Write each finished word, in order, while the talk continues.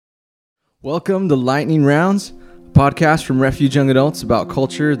Welcome to Lightning Rounds, a podcast from Refuge Young Adults about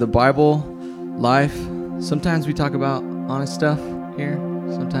culture, the Bible, life. Sometimes we talk about honest stuff here.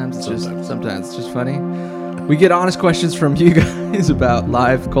 Sometimes it's just funny. We get honest questions from you guys about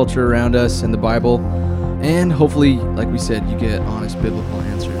life, culture around us, and the Bible. And hopefully, like we said, you get honest biblical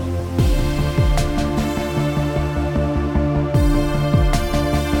answers.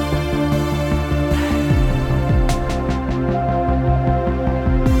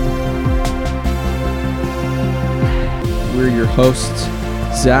 We're your hosts,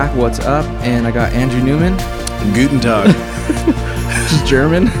 Zach, what's up? And I got Andrew Newman. Guten Tag. Just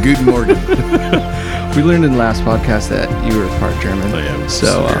German. Guten Morgen. We learned in the last podcast that you were part German. Oh yeah,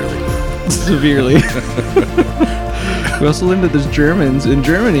 so severely. We also learned that there's Germans in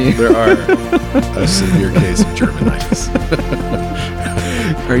Germany. There are a severe case of Germanitis.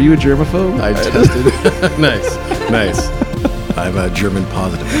 Are you a germaphobe? I tested. Nice. I'm a German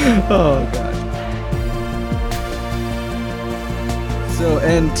positive. Oh gosh. So,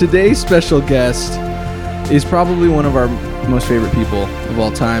 and today's special guest is probably one of our most favorite people of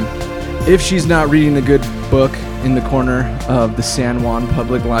all time. If she's not reading the good book in the corner of the San Juan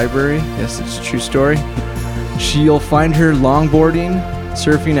Public Library, yes, it's a true story, you'll find her longboarding,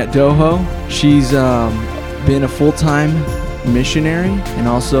 surfing at Doho. She's been a full-time missionary and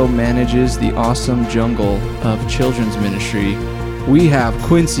also manages the awesome jungle of children's ministry. We have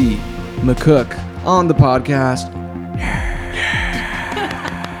Quincy McCook on the podcast.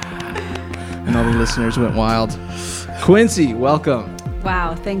 And all the listeners went wild. Quincy, welcome.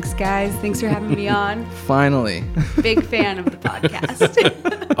 Wow, thanks guys. Thanks for having me on. Finally. Big fan of the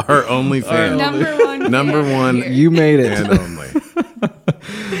podcast. Our only fan. Number one. You made it. And only.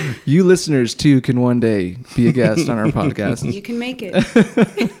 You listeners too can one day be a guest on our podcast. You can make it.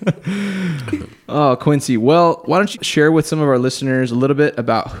 Oh, Quincy. Well, why don't you share with some of our listeners a little bit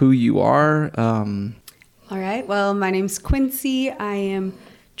about who you are? All right. Well, my name's Quincy. I am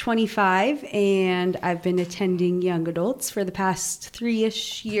 25 and I've been attending young adults for the past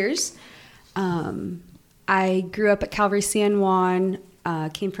 3-ish years. I grew up at Calvary San Juan,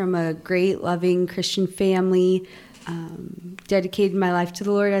 came from a great, loving Christian family, dedicated my life to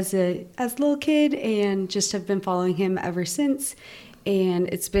the Lord as a little kid and just have been following him ever since. And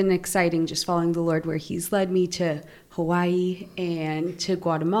it's been exciting just following the Lord where he's led me to Hawaii and to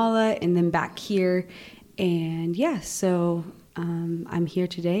Guatemala and then back here. And yeah, so I'm here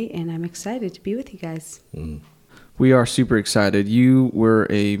today and I'm excited to be with you guys. We are super excited. You were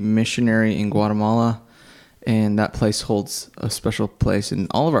a missionary in Guatemala, and that place holds a special place in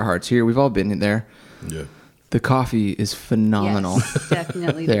all of our hearts here. We've all been there. Yeah. The coffee is phenomenal. Yes,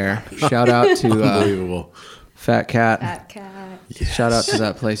 definitely. There. Shout out to Unbelievable. Fat Cat. Fat Cat. Yes. Shout out to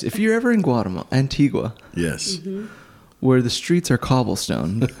that place. If you're ever in Guatemala, Antigua, Yes. Mm-hmm. where the streets are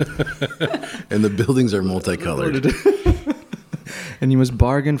cobblestone, And the buildings are multicolored. and you must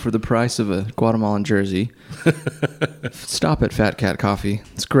bargain for the price of a Guatemalan jersey, stop at Fat Cat Coffee.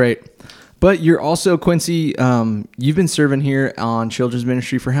 It's great. But you're also, Quincy, you've been serving here on children's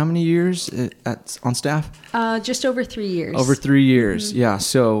ministry for how many years on staff? Just over 3 years. Over 3 years, yeah.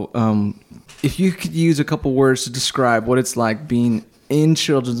 So if you could use a couple words to describe what it's like being in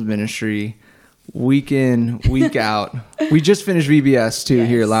children's ministry week in, week out. We just finished VBS too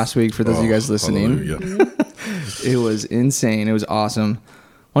here last week for those of you guys listening. Hallelujah. It was insane. It was awesome.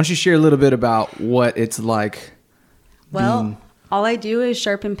 Why don't you share a little bit about what it's like? Well, all I do is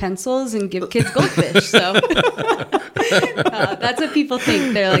sharpen pencils and give kids goldfish. So that's what people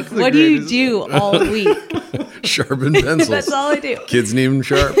think. They're like, what do you do all week? Sharpen pencils. That's all I do. Kids need them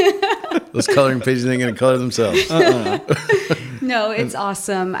sharp. Those coloring pages ain't going to color themselves. No, it's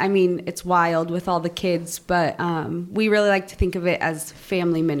awesome. I mean, it's wild with all the kids, but we really like to think of it as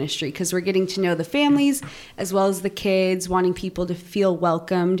family ministry because we're getting to know the families as well as the kids, wanting people to feel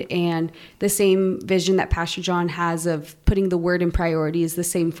welcomed. And the same vision that Pastor John has of putting the word in priority is the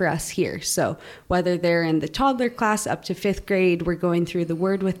same for us here. So whether they're in the toddler class up to 5th grade, we're going through the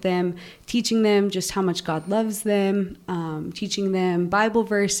word with them, teaching them just how much God loves them, teaching them Bible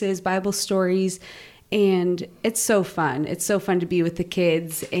verses, Bible stories. And it's so fun. It's so fun to be with the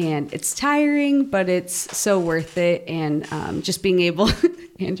kids, and it's tiring, but it's so worth it. And just being able,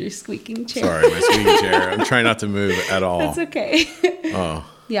 Andrew's squeaking chair. Sorry, my squeaky chair. I'm trying not to move at all. That's okay. Oh.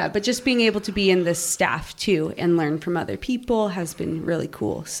 Yeah, but just being able to be in this staff too and learn from other people has been really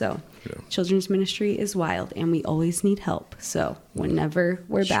cool. So children's ministry is wild, and we always need help. So whenever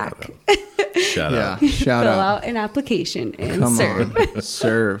we're back, Shout out. Shout fill out. out an application and Come serve. on.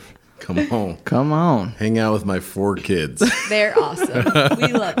 Serve. Come on. Come on. Hang out with my 4 kids. They're awesome.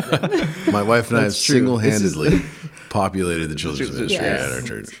 We love them. My wife and I have That's true. single-handedly populated the children's ministry Yes. at our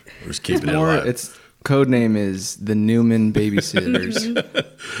church. We're just keeping it Or alive. its code name is the Newman Babysitters.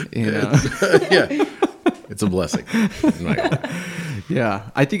 You know? Yeah. It's a blessing. I'm not gonna lie. Yeah,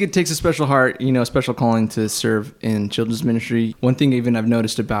 I think it takes a special heart, you know, a special calling to serve in children's ministry. One thing even I've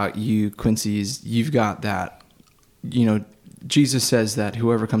noticed about you, Quincy, is you've got that, you know, Jesus says that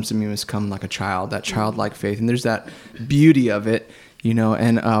whoever comes to me must come like a child, that childlike faith. And there's that beauty of it, you know.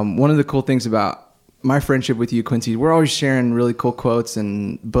 And one of the cool things about my friendship with you, Quincy, we're always sharing really cool quotes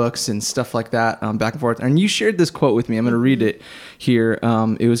and books and stuff like that back and forth. And you shared this quote with me. I'm going to read it here.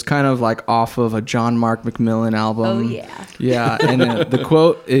 It was kind of like off of a John Mark McMillan album. Oh, yeah. Yeah. And the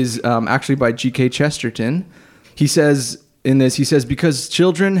quote is actually by G.K. Chesterton. He says in this, he says, because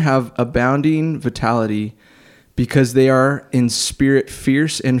children have abounding vitality, because they are in spirit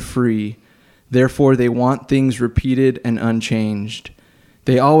fierce and free, therefore they want things repeated and unchanged.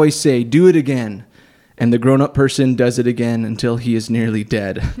 They always say, do it again. And the grown-up person does it again until he is nearly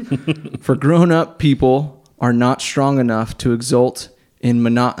dead. For grown-up people are not strong enough to exult in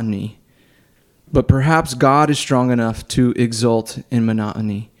monotony. But perhaps God is strong enough to exult in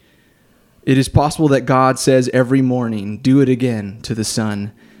monotony. It is possible that God says every morning, do it again to the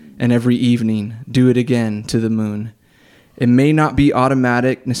sun, and every evening, do it again to the moon. It may not be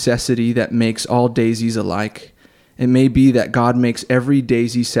automatic necessity that makes all daisies alike. It may be that God makes every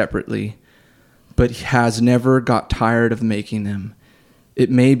daisy separately, but he has never got tired of making them. It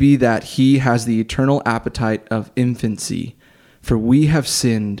may be that he has the eternal appetite of infancy, for we have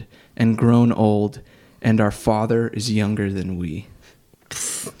sinned and grown old, and our Father is younger than we.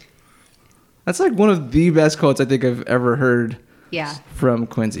 That's like one of the best quotes I think I've ever heard Yeah. from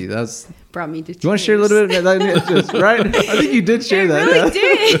Quincy. That's. Brought me to tears. You want to share a little bit? Right? I think you did share that. Really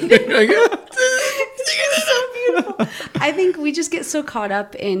Yeah. did. It's so beautiful. I think we just get so caught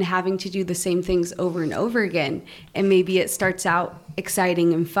up in having to do the same things over and over again. And maybe it starts out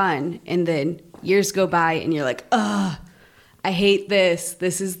exciting and fun. And then years go by and you're like, ugh, I hate this.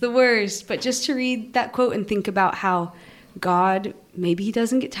 This is the worst. But just to read that quote and think about how God, maybe he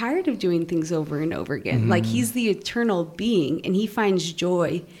doesn't get tired of doing things over and over again. Like he's the eternal being and he finds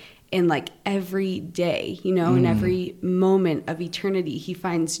joy in like every day, you know, in every moment of eternity, he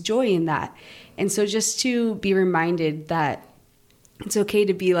finds joy in that. And so just to be reminded that it's okay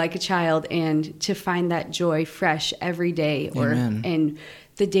to be like a child and to find that joy fresh every day or Amen. in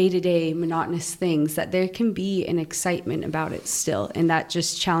the day-to-day monotonous things, that there can be an excitement about it still. And that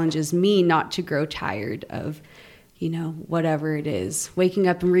just challenges me not to grow tired of, you know, whatever it is. Waking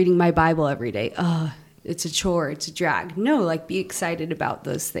up and reading my Bible every day. Oh, it's a chore, it's a drag. No, like be excited about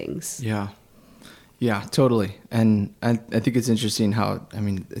those things. Yeah. Yeah, totally. And I think it's interesting how, I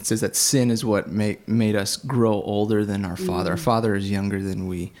mean, it says that sin is what made us grow older than our Father. Our Father is younger than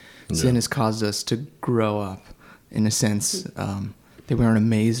we. Yeah. Sin has caused us to grow up in a sense that we aren't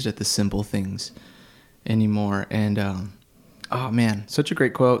amazed at the simple things anymore. And, oh man, such a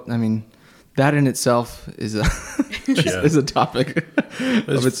great quote. I mean, that in itself is a, is a topic of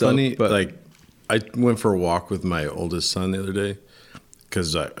It's itself. funny, But like I went for a walk with my oldest son the other day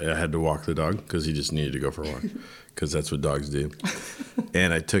because I had to walk the dog because he just needed to go for a walk because that's what dogs do.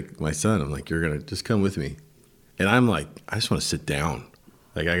 And I took my son. I'm like, you're going to just come with me. And I'm like, I just want to sit down.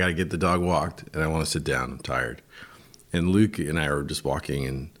 Like, I got to get the dog walked and I want to sit down. I'm tired. And Luke and I were just walking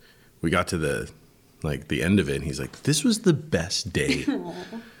and we got to the end of it. And he's like, this was the best day. And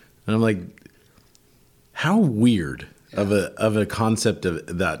I'm like, how weird of a concept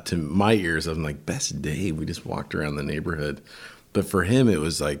of that to my ears. I'm like, best day. We just walked around the neighborhood. But for him, it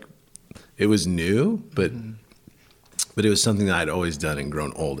was like, it was new, but it was something that I'd always done and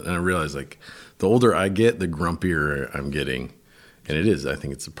grown old. And I realized, like, the older I get, the grumpier I'm getting. And it is. I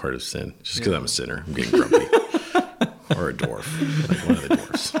think it's a part of sin. Just because I'm a sinner, I'm getting grumpy. Or a dwarf. Like one of the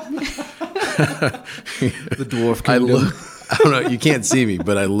dwarfs. the dwarf I kingdom. look, I don't know, you can't see me,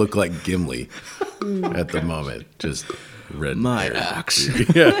 but I look like Gimli at the moment. Just red My hair. axe.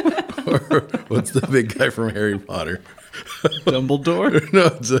 Yeah. Or what's the big guy from Harry Potter? Dumbledore? No,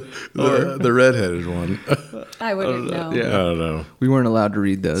 it's the redheaded one. I wouldn't know. Yeah. I don't know. We weren't allowed to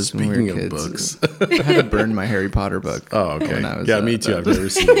read those when Speaking we were of kids. books. I had to burn my Harry Potter book. Oh, okay. when I was, Yeah, me too. I've never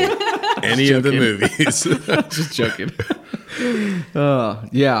seen any of the movies. Just joking.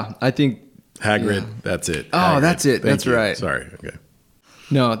 Yeah, I think. Hagrid, that's it. Oh, Hagrid. that's it. Thank That's you. right. Sorry. Okay.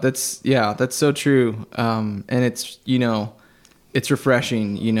 No, that's so true. And it's, it's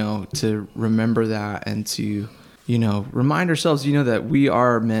refreshing, to remember that and to, remind ourselves, that we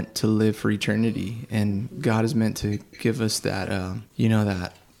are meant to live for eternity and God is meant to give us that,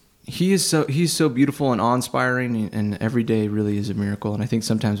 that he's so beautiful and awe-inspiring and every day really is a miracle. And I think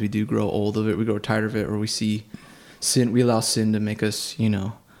sometimes we do grow old of it. We grow tired of it, or we see sin. We allow sin to make us,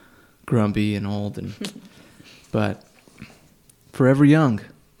 grumpy and old, but forever young.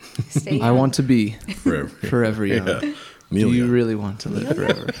 Stay I young. want to be Forever young. Yeah. Do Neil you young. really want to live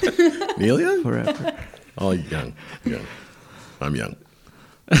forever? Neil young? Forever. Oh, young. I'm young.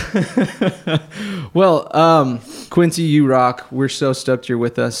 Well, Quincy, you rock. We're so stoked you're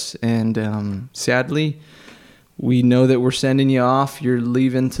with us. And sadly, we know that we're sending you off. You're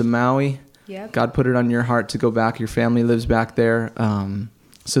leaving to Maui. Yep. God put it on your heart to go back. Your family lives back there.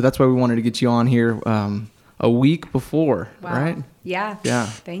 So that's why we wanted to get you on here a week before, Wow. right? Yeah. Yeah.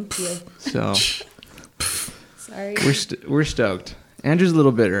 Thank you. So Sorry. we're stoked. Andrew's a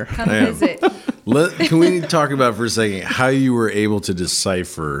little bitter. Come I am. visit. Can we talk about for a second how you were able to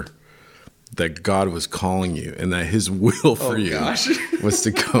decipher that God was calling you and that His will for you was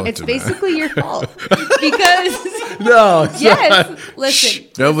to go It's to basically your fault because No. It's yes. not. Listen.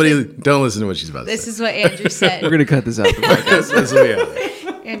 Nobody, don't listen to what she's about to This say. is what Andrew said. We're going to cut this out. The podcast. That's what we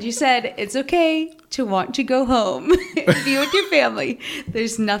have. Andrew said it's okay to want to go home and be with your family.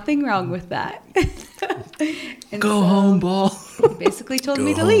 There's nothing wrong with that. And Go so home, ball. he basically told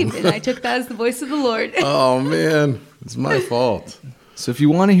me to leave, and I took that as the voice of the Lord. Oh, man. It's my fault. So if you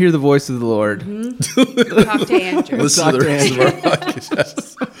want to hear the voice of the Lord, Talk to Andrew. Listen Talk to the to rest of our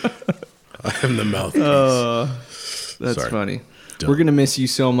podcast. I am the mouthpiece. that's Sorry. funny. Don't. We're gonna miss you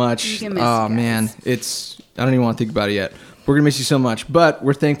so much. You can miss Oh you guys. man, I don't even want to think about it yet. We're gonna miss you so much, but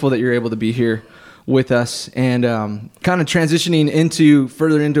we're thankful that you're able to be here with us and kind of transitioning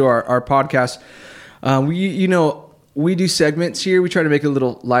further into our podcast. We do segments here. We try to make it a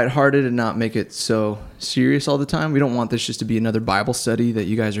little lighthearted and not make it so serious all the time. We don't want this just to be another Bible study that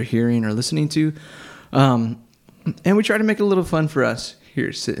you guys are hearing or listening to. And we try to make it a little fun for us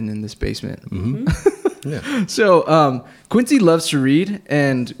here sitting in this basement. Yeah. So Quincy loves to read,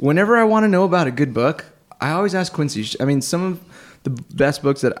 and whenever I want to know about a good book, I always ask Quincy. I mean, some of the best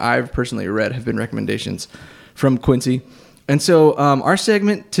books that I've personally read have been recommendations from Quincy. And so our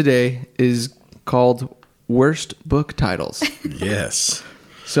segment today is called Worst Book Titles. Yes.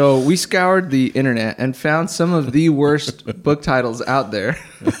 So we scoured the internet and found some of the worst book titles out there.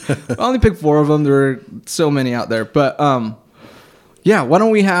 I only picked 4 of them. There were so many out there. But yeah, why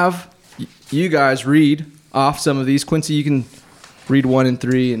don't we have you guys read off some of these. Quincy, you can read 1 and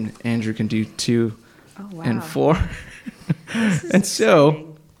 3, and Andrew can do 2 wow. and 4. And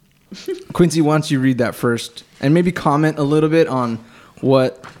so, Quincy, why don't you read that first and maybe comment a little bit on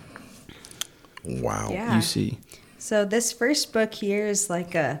what Wow. Yeah. you see. So this first book here is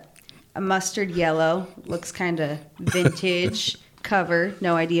like a mustard yellow. Looks kind of vintage cover.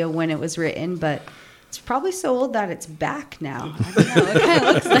 No idea when it was written, but it's probably so old that it's back now. I don't know. It kind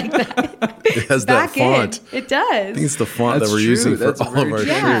of looks like that. It has that Back in. font. It does. I think it's the font That's that we're true. using for That's a all of very our true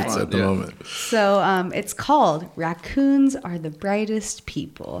shirts font, at the yeah. moment. So it's called Raccoons Are the Brightest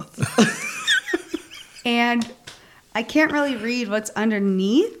People. And I can't really read what's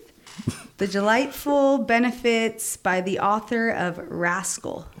underneath. The Delightful Benefits by the author of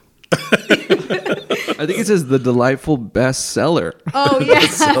Rascal. I think it says the delightful bestseller. Oh, yeah.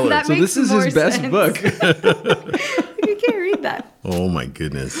 Bestseller. That So makes this is more his best sense. book. You can't read that. Oh my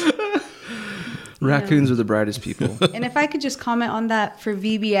goodness. Raccoons are the brightest people. And if I could just comment on that, for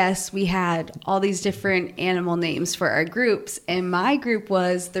VBS, we had all these different animal names for our groups, and my group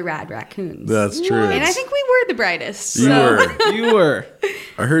was the Rad Raccoons. That's true. And I think we were the brightest. You so. were. You were.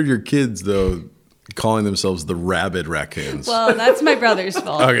 I heard your kids though calling themselves the Rabid Raccoons. Well, that's my brother's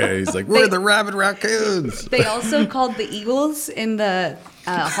fault. Okay, he's like, we're the Rabid Raccoons. They also called the eagles in the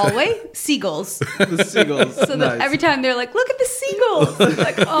hallway seagulls. The seagulls. So that every time they're like, look at the seagulls. It's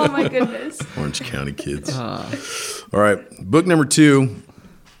like, oh my goodness. Orange County kids. All right, book number 2.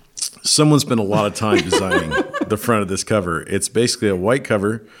 Someone spent a lot of time designing the front of this cover. It's basically a white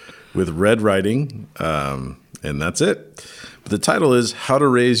cover with red writing, and that's it. But the title is How to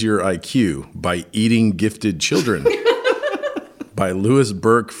Raise Your IQ by Eating Gifted Children by Louis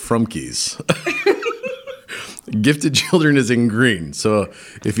Burke Frumkes. Gifted Children is in green. So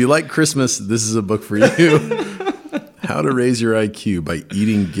if you like Christmas, this is a book for you. How to Raise Your IQ by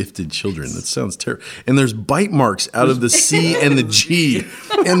Eating Gifted Children. That sounds terrible. And there's bite marks out of the C and the G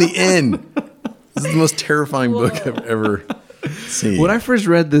and the N. This is the most terrifying book I've ever seen. When I first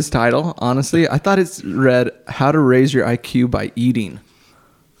read this title, honestly, I thought it's read How to Raise Your IQ by Eating.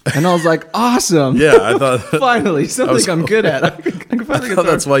 And I was like, awesome. Yeah, I thought Finally, something I'm good at. I can I finally get thought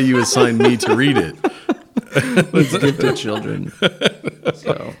that's why you assigned me to read it. It's gifted children.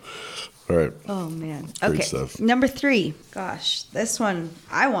 So, All right. Oh man. Great Okay. stuff. Number 3. Gosh, this one,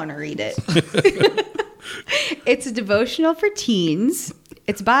 I want to read it. It's a devotional for teens.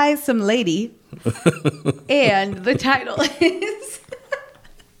 It's by some lady And the title is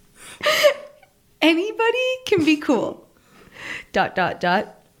Anybody Can Be Cool. ...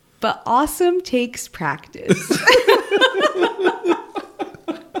 But awesome takes practice.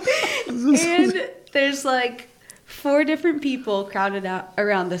 And there's like 4 different people crowded out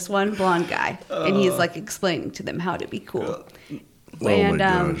around this one blonde guy, and he's like explaining to them how to be cool. Oh And my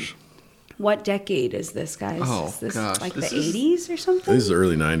gosh. what decade is this, guys? Oh, is this gosh. like This the is- 80s or something? This is the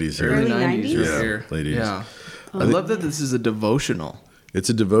early 90s here. Early Early 90s? right Yeah, here. late 80s. Yeah. I love that this is a devotional. It's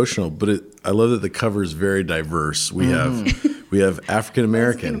a devotional, but I love that the cover is very diverse. We have African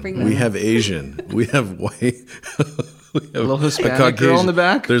American, bring that we up. have Asian, we have white. We have little Hispanic Caucasian. girl in the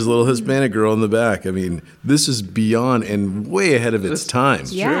back? There's a little Hispanic girl in the back. I mean, this is beyond and way ahead of its time.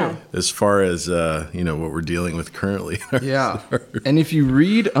 Yeah. As far as what we're dealing with currently. Yeah. And if you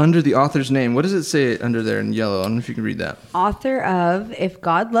read under the author's name, what does it say under there in yellow? I don't know if you can read that. Author of If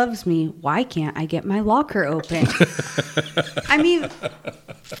God Loves Me, Why Can't I Get My Locker Open? I mean,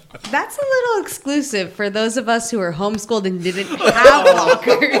 that's a little exclusive for those of us who are homeschooled and didn't have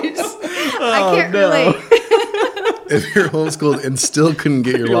lockers. I can't relate. If you're homeschooled and still couldn't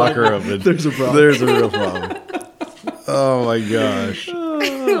get your locker open, There's a problem. There's a real problem. Oh my gosh.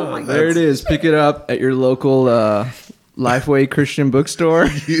 There it is. Pick it up at your local Lifeway Christian bookstore.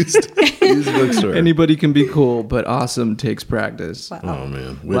 Used bookstore. Anybody can be cool, but awesome takes practice. Wow. Oh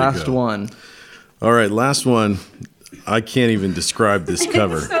man. Way to Last go. one. All right, last one. I can't even describe this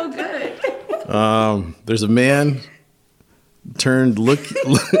cover. So good. There's a man and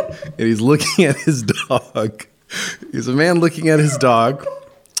he's looking at his dog. He's a man looking at his dog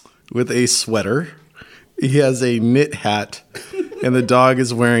with a sweater. He has a knit hat, and the dog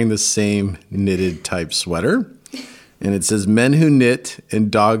is wearing the same knitted type sweater. And it says, "Men who knit and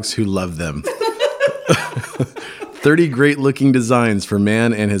dogs who love them." 30 great looking designs for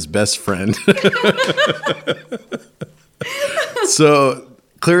man and his best friend. So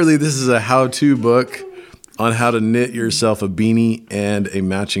clearly this is a how-to book on how to knit yourself a beanie and a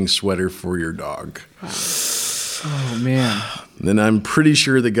matching sweater for your dog. Oh, man. And I'm pretty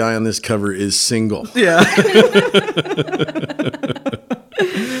sure the guy on this cover is single. Yeah.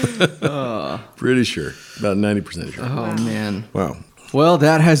 Pretty sure. About 90% sure. Oh, man. Wow. Well,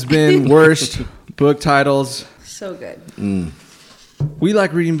 that has been worst book titles. So good. We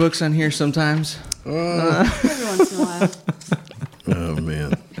like reading books on here sometimes. Every once in a while. Oh,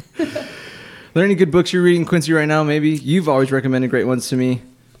 man. Are there any good books you're reading, Quincy, right now, maybe? You've always recommended great ones to me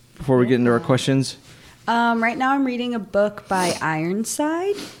before we get into our questions. Right now I'm reading a book by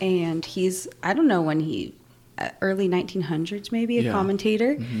Ironside, and I don't know when early 1900s maybe, a Yeah.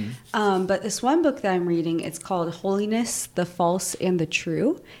 commentator. But this one book that I'm reading, it's called Holiness, the False and the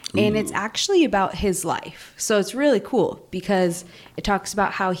True. And it's actually about his life. So it's really cool because it talks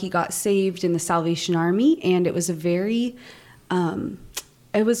about how he got saved in the Salvation Army, and it was a very...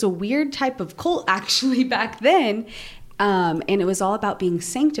 it was a weird type of cult actually back then. And it was all about being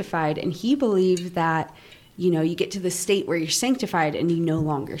sanctified. And he believed that, you get to the state where you're sanctified and you no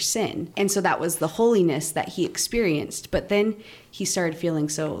longer sin. And so that was the holiness that he experienced. But then he started feeling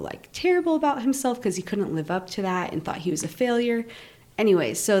so terrible about himself because he couldn't live up to that and thought he was a failure.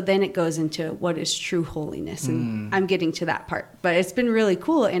 Anyway, so then it goes into what is true holiness. And I'm getting to that part. But it's been really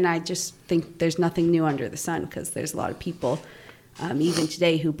cool. And I just think there's nothing new under the sun because there's a lot of people even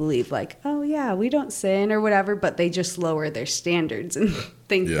today who believe oh yeah, we don't sin or whatever, but they just lower their standards and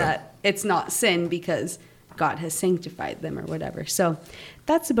think that it's not sin because God has sanctified them or whatever. So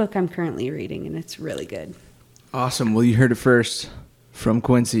that's the book I'm currently reading, and it's really good. Awesome. Well, you heard it first from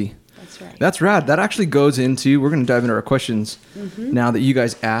Quincy. That's right. That's rad. That actually goes into, we're going to dive into our questions now that you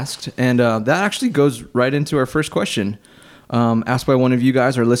guys asked. And that actually goes right into our first question asked by one of you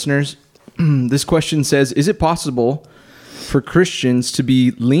guys, our listeners. This question says, is it possible for Christians to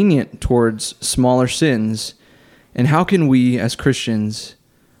be lenient towards smaller sins? And how can we as Christians,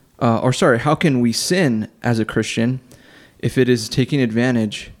 how can we sin as a Christian if it is taking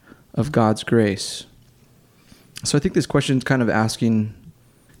advantage of God's grace? So I think this question is kind of asking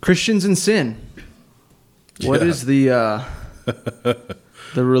Christians and sin. What is the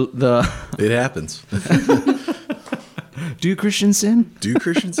It happens. do Christians sin? Do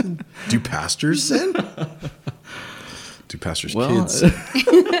Christians sin? Do pastors sin? Do pastors' Well, kids sin?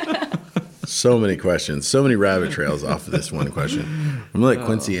 So many questions, so many rabbit trails off of this one question. I'm going to let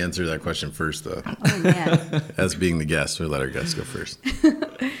Quincy answer that question first, though. Oh, man. As being the guest, we'll let our guest go first.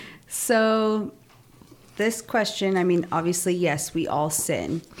 So this question, obviously, yes, we all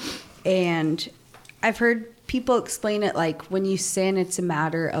sin. And I've heard people explain it when you sin, it's a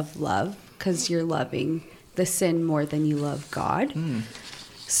matter of love because you're loving the sin more than you love God.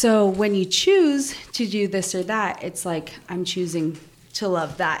 So when you choose to do this or that, it's like I'm choosing to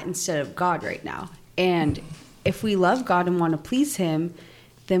love that instead of God right now. And if we love God and want to please him,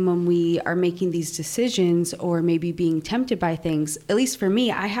 then when we are making these decisions or maybe being tempted by things, at least for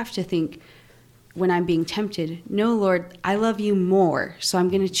me, I have to think when I'm being tempted, no, Lord, I love you more, so I'm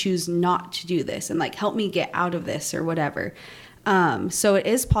going to choose not to do this and like help me get out of this or whatever. So it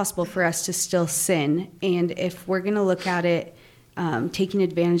is possible for us to still sin. And if we're going to look at it, taking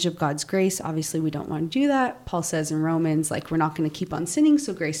advantage of God's grace, obviously we don't want to do that. Paul says in Romans, like, we're not going to keep on sinning,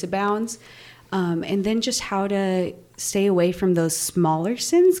 so grace abounds. And then just how to stay away from those smaller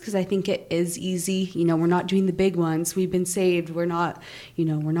sins, because I think it is easy. You know, we're not doing the big ones. We've been saved. We're not, you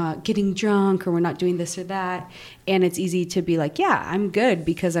know, we're not getting drunk, or we're not doing this or that. And it's easy to be like, yeah, I'm good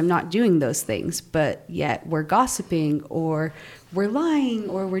because I'm not doing those things. But yet we're gossiping, or we're lying,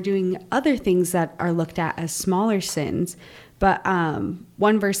 or we're doing other things that are looked at as smaller sins. But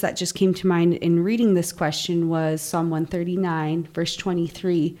one verse that just came to mind in reading this question was Psalm 139, verse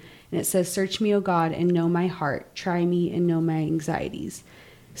 23. And it says, "Search me, O God, and know my heart. Try me and know my anxieties."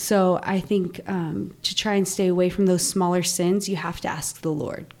 So I think to try and stay away from those smaller sins, you have to ask the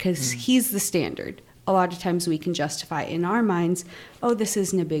Lord, because he's the standard. A lot of times we can justify in our minds, oh, this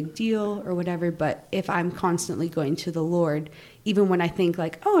isn't a big deal or whatever. But if I'm constantly going to the Lord, even when I think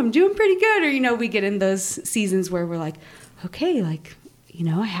like, oh, I'm doing pretty good, or, you know, we get in those seasons where we're like, okay, like, you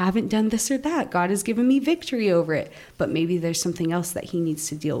know, I haven't done this or that. God has given me victory over it, but maybe there's something else that he needs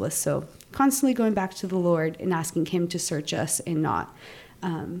to deal with. So constantly going back to the Lord and asking him to search us, and not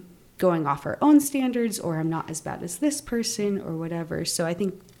going off our own standards, or I'm not as bad as this person or whatever. So I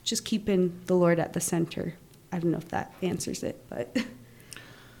think just keeping the Lord at the center. I don't know if that answers it, but.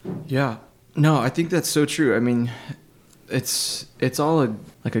 Yeah. No, I think that's so true. I mean, it's all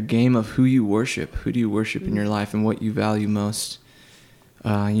like a game of who you worship. Who do you worship in your life, and what you value most?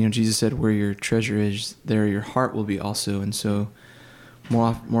 You know, Jesus said, where your treasure is, there your heart will be also. And so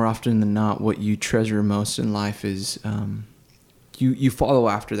more often than not, what you treasure most in life is you follow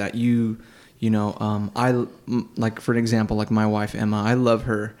after that. I like, for an example, like my wife, Emma, I love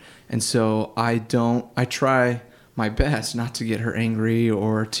her. And so I try my best not to get her angry,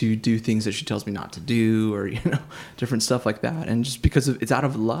 or to do things that she tells me not to do, or, you know, different stuff like that. And just because it's out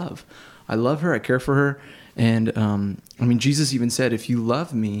of love. I love her. I care for her. And, I mean, Jesus even said, if you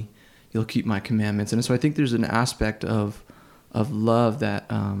love me, you'll keep my commandments. And so I think there's an aspect of love that,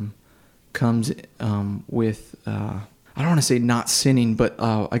 comes, with, I don't want to say not sinning, but,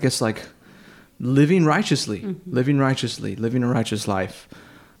 I guess like living righteously, living a righteous life.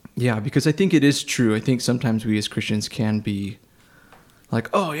 Yeah. Because I think it is true. I think sometimes we as Christians can be like,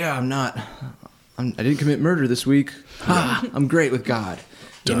 oh yeah, I didn't commit murder this week. I'm great with God.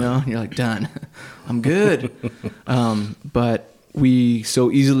 Done. You know, and you're like, done. I'm good. But we so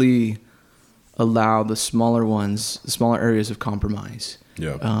easily allow the smaller areas of compromise,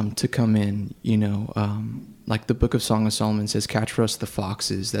 to come in, you know, like the book of Song of Solomon says, catch for us the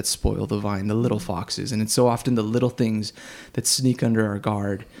foxes that spoil the vine, the little foxes. And it's so often the little things that sneak under our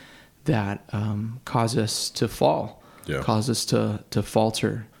guard that cause us to fall, cause us to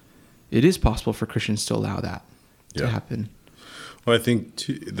falter. It is possible for Christians to allow that to happen. Well, I think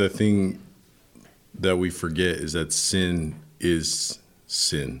the thing that we forget is that sin is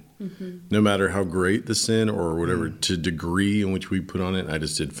sin. Mm-hmm. No matter how great the sin or whatever, to degree in which we put on it, I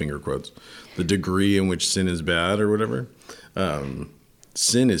just did finger quotes, the degree in which sin is bad or whatever,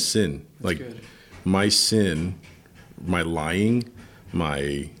 sin is sin. That's like good. My sin, my lying,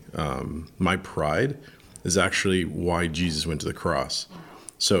 my pride is actually why Jesus went to the cross.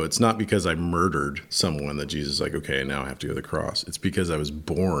 So it's not because I murdered someone that Jesus is like, okay, now I have to go to the cross. It's because I was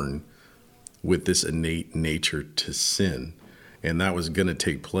born with this innate nature to sin. And that was going to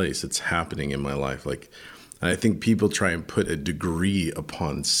take place. It's happening in my life. Like, I think people try and put a degree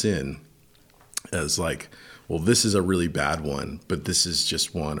upon sin as like, well, this is a really bad one, but this is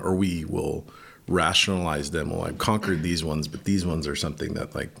just one. Or we will rationalize them. Well, I've conquered these ones, but these ones are something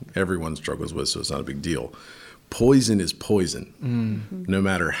that like everyone struggles with, so it's not a big deal. Poison is poison, no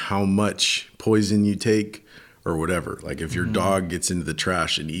matter how much poison you take or whatever. Like if your dog gets into the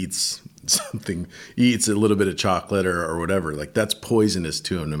trash and eats something, eats a little bit of chocolate or whatever, like that's poisonous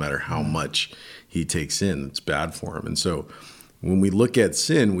to him, no matter how much he takes in. It's bad for him. And so when we look at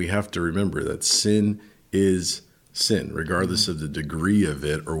sin, we have to remember that sin is sin, regardless of the degree of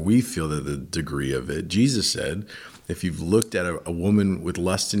it, or we feel that the degree of it. Jesus said, if you've looked at a woman with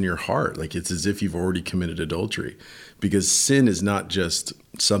lust in your heart, like it's as if you've already committed adultery, because sin is not just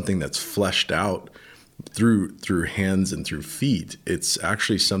something that's fleshed out through hands and through feet. It's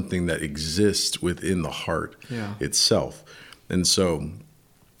actually something that exists within the heart itself. And so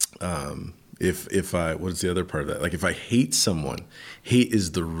If I, what's the other part of that? Like if I hate someone, hate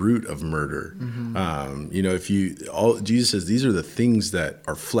is the root of murder. Jesus says these are the things that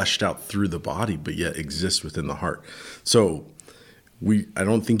are fleshed out through the body, but yet exist within the heart. So I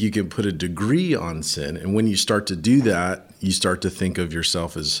don't think you can put a degree on sin. And when you start to do that, you start to think of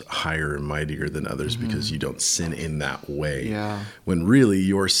yourself as higher and mightier than others because you don't sin in that way. Yeah. When really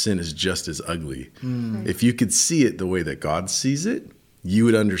your sin is just as ugly. If you could see it the way that God sees it, you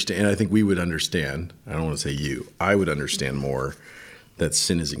would understand. And I think we would understand. I don't want to say you. I would understand more that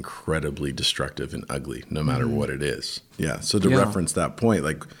sin is incredibly destructive and ugly, no matter what it is. Yeah. So to reference that point,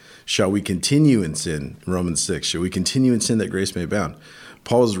 like, shall we continue in sin? Romans 6. Shall we continue in sin that grace may abound?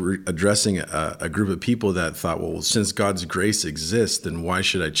 Paul is addressing a group of people that thought, well, since God's grace exists, then why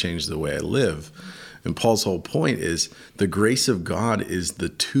should I change the way I live? And Paul's whole point is the grace of God is the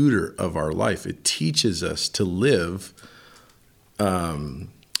tutor of our life. It teaches us to live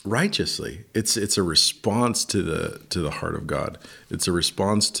righteously. It's a response to the heart of God. It's a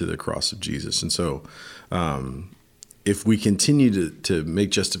response to the cross of Jesus. And so if we continue to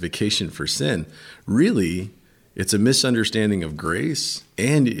make justification for sin, really it's a misunderstanding of grace,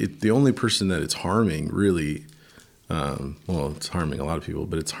 and the only person that it's harming really, it's harming a lot of people,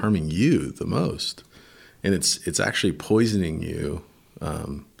 but it's harming you the most, and it's actually poisoning you.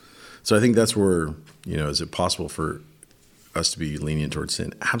 So I think that's where, is it possible for us to be lenient towards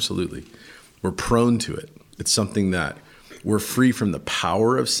sin? Absolutely. We're prone to it. It's something that we're free from the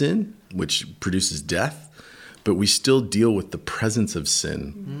power of sin, which produces death, but we still deal with the presence of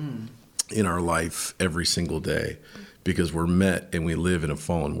sin in our life every single day because we're met and we live in a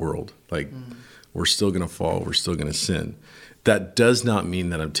fallen world. We're still going to fall. We're still going to sin. That does not mean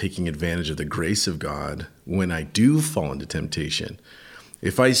that I'm taking advantage of the grace of God when I do fall into temptation.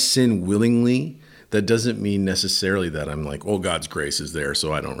 If I sin willingly, that doesn't mean necessarily that I'm like, oh, God's grace is there,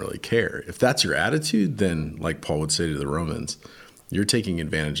 so I don't really care. If that's your attitude, then like Paul would say to the Romans, you're taking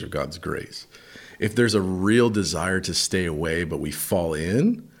advantage of God's grace. If there's a real desire to stay away, but we fall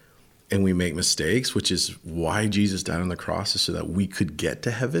in and we make mistakes, which is why Jesus died on the cross, is so that we could get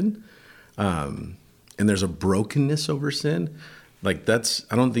to heaven, and there's a brokenness over sin, I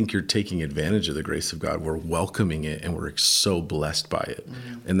don't think you're taking advantage of the grace of God. We're welcoming it, and we're so blessed by it.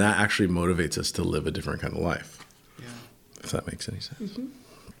 And that actually motivates us to live a different kind of life. Yeah. If that makes any sense.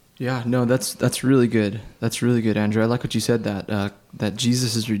 Yeah, no, that's really good. That's really good, Andrew. I like what you said, that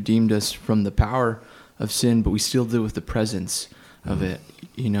Jesus has redeemed us from the power of sin, but we still live with the presence of it,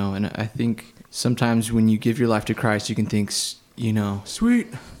 and I think sometimes when you give your life to Christ, you can think, sweet,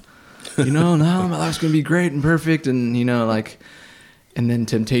 now my life's going to be great and perfect. And, and then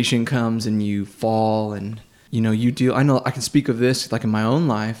temptation comes and you fall and, you deal. I know I can speak of this like in my own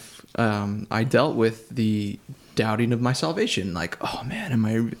life. I dealt with the doubting of my salvation. Like, oh man, am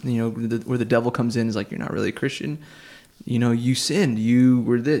I, where the devil comes in is like, you're not really a Christian. You sinned,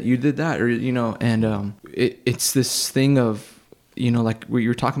 you did that, or, and it's this thing of, like where you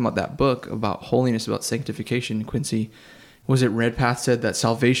were talking about that book about holiness, about sanctification, Quincy. Was it Redpath said that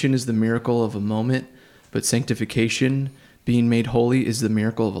salvation is the miracle of a moment, but sanctification, being made holy, is the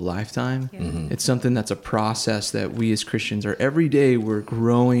miracle of a lifetime. Yeah. It's something that's a process that we as Christians are every day. We're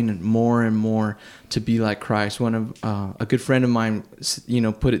growing more and more to be like Christ. One of a good friend of mine,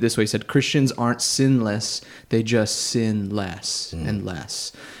 put it this way. He said, Christians aren't sinless. They just sin less and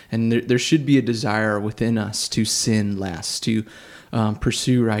less. And there should be a desire within us to sin less, to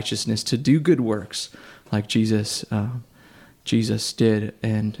pursue righteousness, to do good works like Jesus did.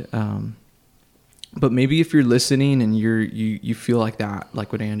 And but maybe if you're listening and you feel like that,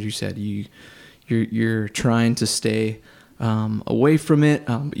 like what Andrew said, you're trying to stay away from it,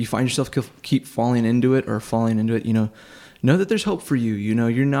 but you find yourself keep falling into it, know that there's hope for you.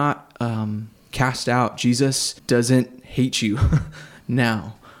 You're not cast out. Jesus doesn't hate you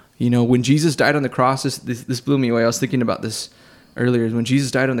now. When Jesus died on the cross, this blew me away. I was thinking about this earlier. When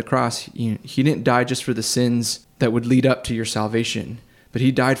Jesus died on the cross, he didn't die just for the sins that would lead up to your salvation, but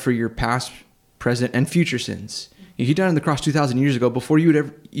he died for your past, present, and future sins. He died on the cross 2,000 years ago before you would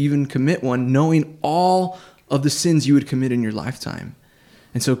ever even commit one, knowing all of the sins you would commit in your lifetime.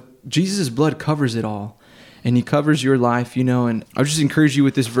 And so Jesus' blood covers it all, and he covers your life, and I'll just encourage you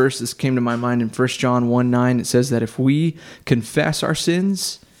with this verse. This came to my mind in 1 John 1:9. It says that if we confess our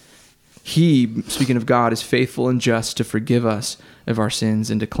sins, he, speaking of God, is faithful and just to forgive us of our sins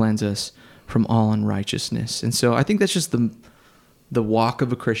and to cleanse us from all unrighteousness. And so I think that's just the walk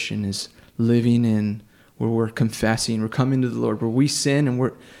of a Christian, is living in where we're confessing, we're coming to the Lord, where we sin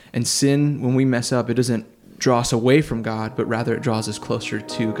and sin when we mess up, it doesn't draw us away from God, but rather it draws us closer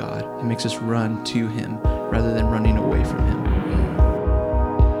to God. It makes us run to him rather than running away from him.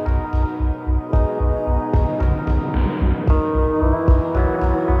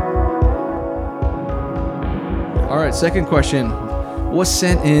 All right, second question was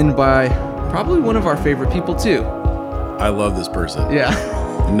sent in by probably one of our favorite people too. I love this person. Yeah.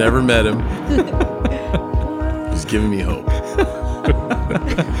 Never met him. He's giving me hope.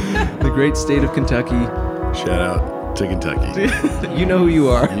 The great state of Kentucky. Shout out to Kentucky. You know who you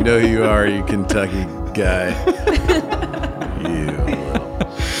are. You know who you are, you Kentucky guy. You.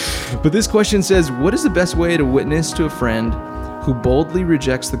 But this question says, what is the best way to witness to a friend who boldly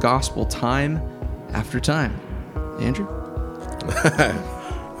rejects the gospel time after time? Andrew?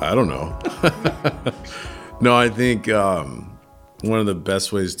 I don't know. No, I think one of the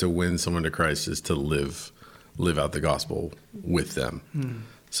best ways to win someone to Christ is to live out the gospel with them.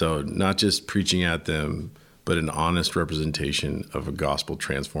 So not just preaching at them, but an honest representation of a gospel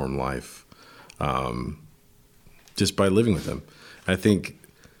transformed life, just by living with them. I think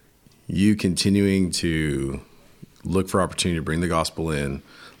you continuing to look for opportunity to bring the gospel in,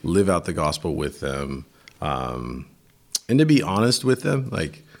 live out the gospel with them, and to be honest with them,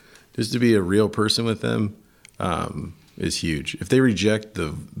 like just to be a real person with them, is huge. If they reject the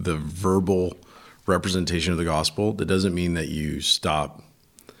verbal representation of the gospel, that doesn't mean that you stop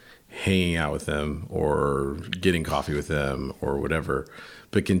hanging out with them or getting coffee with them or whatever,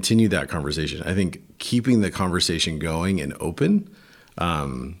 but continue that conversation. I think keeping the conversation going and open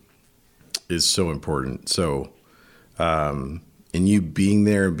is so important. So, and you being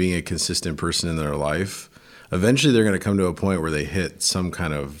there and being a consistent person in their life, eventually they're going to come to a point where they hit some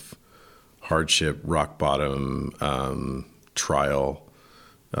kind of hardship, rock bottom, trial.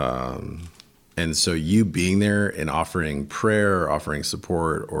 And so you being there and offering prayer, or offering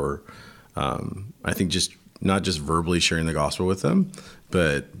support, or I think just not just verbally sharing the gospel with them,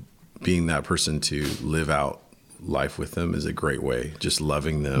 but being that person to live out life with them is a great way. Just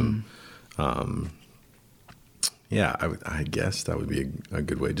loving them. Yeah, I guess that would be a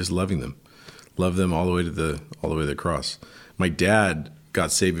good way. Just loving them. Love them all the way to the cross. My dad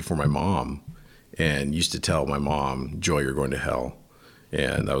got saved before my mom and used to tell my mom, "Joy, you're going to hell."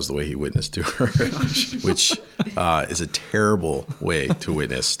 And that was the way he witnessed to her, which is a terrible way to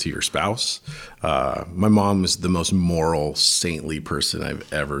witness to your spouse. My mom was the most moral, saintly person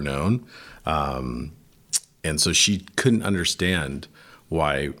I've ever known. And so she couldn't understand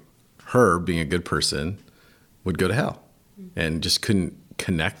why her being a good person would go to hell, and just couldn't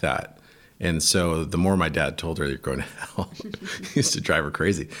connect that. And so the more my dad told her you're going to hell, he used to drive her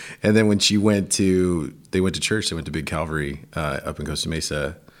crazy. And then when they went to church, they went to Big Calvary up in Costa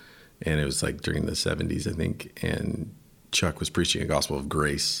Mesa, and it was like during the 70s, I think. And Chuck was preaching a gospel of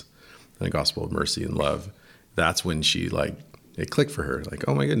grace and a gospel of mercy and love. That's when she it clicked for her. Like,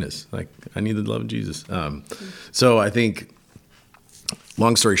 oh my goodness, like I need the love of Jesus. So I think,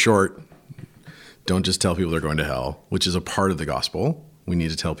 long story short, don't just tell people they're going to hell, which is a part of the gospel. We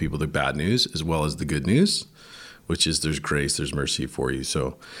need to tell people the bad news as well as the good news, which is there's grace, there's mercy for you.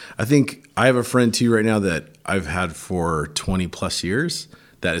 So I think I have a friend too right now that I've had for 20 plus years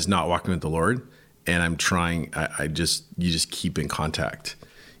that is not walking with the Lord. And I'm trying, you just keep in contact.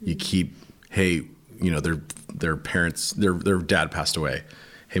 You keep, hey, their parents, their dad passed away.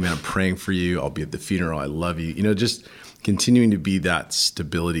 Hey man, I'm praying for you. I'll be at the funeral. I love you. Just continuing to be that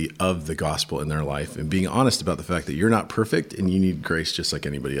stability of the gospel in their life and being honest about the fact that you're not perfect and you need grace just like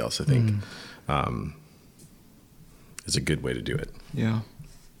anybody else, I think, is a good way to do it. Yeah.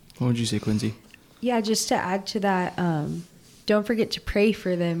 What would you say, Quincy? Yeah, just to add to that, don't forget to pray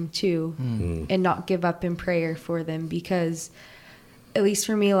for them too, and not give up in prayer for them, because at least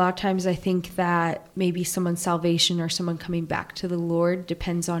for me, a lot of times I think that maybe someone's salvation or someone coming back to the Lord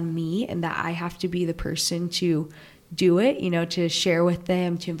depends on me, and that I have to be the person to do it, to share with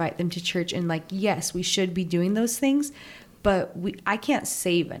them, to invite them to church. And yes, we should be doing those things, but I can't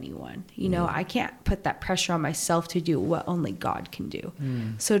save anyone. I can't put that pressure on myself to do what only God can do.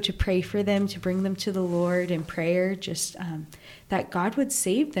 So to pray for them, to bring them to the Lord in prayer, just that God would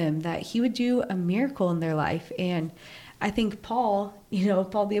save them, that he would do a miracle in their life. And I think Paul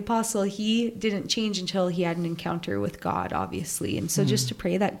the apostle, he didn't change until he had an encounter with God, obviously. And so just to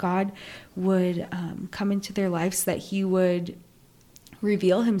pray that God would come into their lives, that he would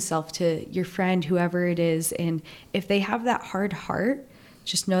reveal himself to your friend, whoever it is. And if they have that hard heart,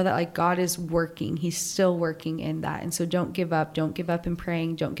 just know that God is working. He's still working in that. And so don't give up. Don't give up in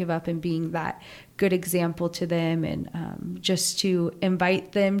praying. Don't give up in being that good example to them, and just to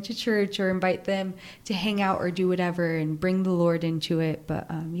invite them to church or invite them to hang out or do whatever and bring the Lord into it. But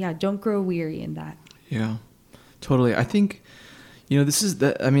don't grow weary in that. Yeah, totally. I think, this is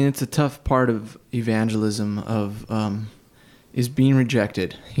it's a tough part of evangelism is being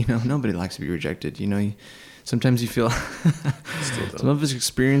rejected. Nobody likes to be rejected. Sometimes you feel some of us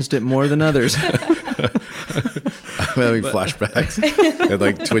experienced it more than others. having flashbacks and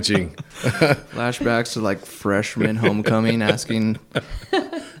like twitching. Flashbacks to like freshman homecoming, asking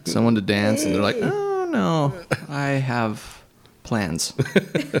someone to dance, and they're like, "Oh no, I have plans."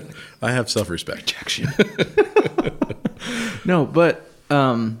 I have self-respect. Rejection. No, but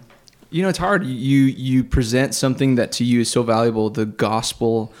it's hard. You present something that to you is so valuable, the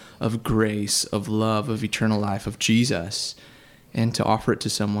gospel of grace, of love, of eternal life, of Jesus, and to offer it to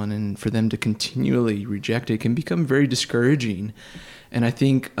someone and for them to continually reject it can become very discouraging. And I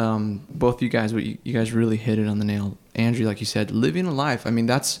think both you guys, you guys really hit it on the nail. Andrew, like you said, living a life. I mean,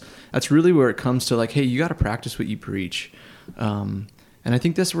 that's really where it comes to like, hey, you got to practice what you preach. And I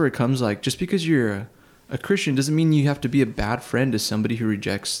think that's where it comes like, just because you're a Christian doesn't mean you have to be a bad friend to somebody who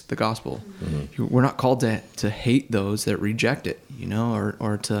rejects the gospel. Mm-hmm. We're not called to hate those that reject it,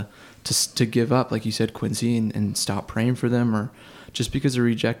 or to give up, like you said, Quincy, and stop praying for them, or just because they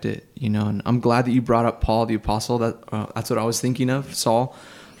reject it, And I'm glad that you brought up Paul the Apostle. That's what I was thinking of, Saul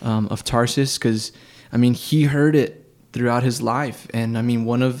of Tarsus, because I mean he heard it throughout his life, and I mean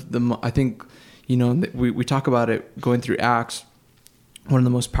one of the I think we talk about it going through Acts. One of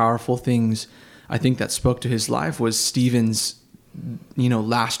the most powerful things I think that spoke to his life was Stephen's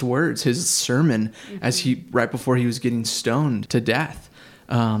last words, his sermon, as right before he was getting stoned to death.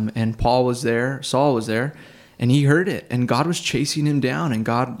 And Saul was there, and he heard it, and God was chasing him down, and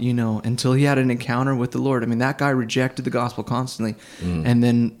God, until he had an encounter with the Lord. I mean, that guy rejected the gospel constantly, and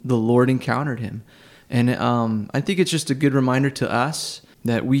then the Lord encountered him. And I think it's just a good reminder to us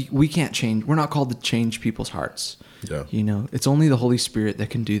that we can't change. We're not called to change people's hearts. Yeah. It's only the Holy Spirit that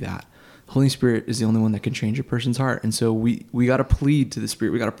can do that. Holy Spirit is the only one that can change a person's heart. And so we got to plead to the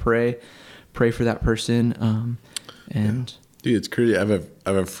Spirit. We got to pray for that person. Dude, it's crazy. I have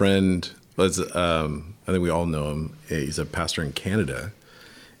a friend. I think we all know him. He's a pastor in Canada,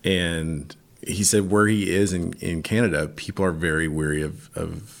 and he said where he is in Canada, people are very weary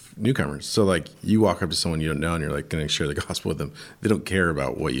of newcomers. So like you walk up to someone you don't know and you're like going to share the gospel with them. They don't care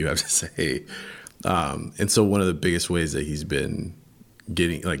about what you have to say. And so one of the biggest ways that he's been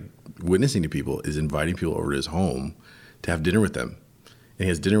getting like witnessing to people is inviting people over to his home to have dinner with them. And he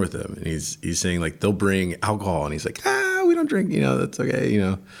has dinner with them, and he's saying like they'll bring alcohol, and he's like, we don't drink, that's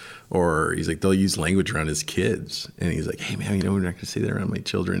okay, or he's like they'll use language around his kids, and he's like, hey man, we're not gonna say that around my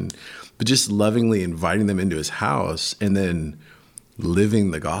children, but just lovingly inviting them into his house and then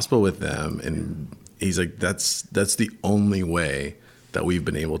living the gospel with them. And he's like, that's the only way that we've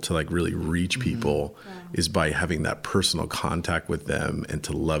been able to like really reach people is by having that personal contact with them and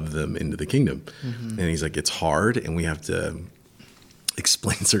to love them into the kingdom. And he's like, it's hard, and we have to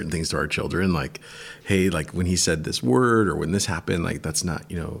explain certain things to our children, like, hey, like when he said this word or when this happened, like that's not,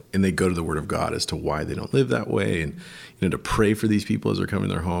 and they go to the Word of God as to why they don't live that way, and to pray for these people as they're coming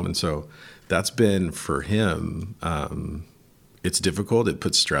to their home. And so that's been for him, it's difficult. It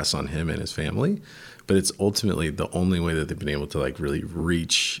puts stress on him and his family, but it's ultimately the only way that they've been able to like really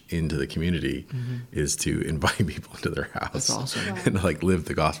reach into the community is to invite people into their house. That's awesome. And like live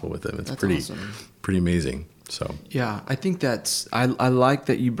the gospel with them. It's pretty amazing. So yeah, I think I like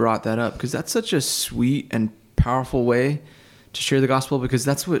that you brought that up, because that's such a sweet and powerful way to share the gospel, because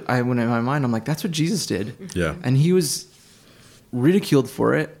that's what when in my mind I'm like, that's what Jesus did. Yeah. And he was ridiculed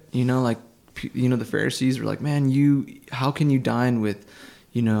for it, the Pharisees were like, man, how can you dine with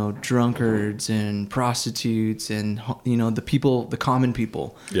drunkards and prostitutes and the common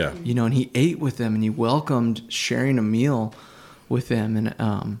people. Yeah. And he ate with them, and he welcomed sharing a meal with them,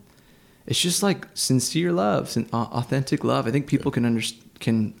 and it's just like sincere love, authentic love. I think people can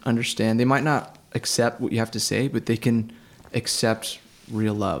understand. They might not accept what you have to say, but they can accept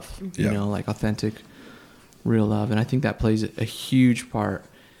real love. Like authentic, real love. And I think that plays a huge part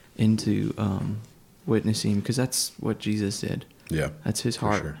into witnessing, because that's what Jesus did. Yeah, that's his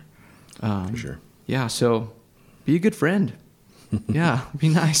heart. For sure. Yeah. So be a good friend. Yeah. Be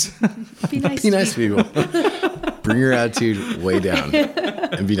nice. Be nice. Be nice to people. Bring your attitude way down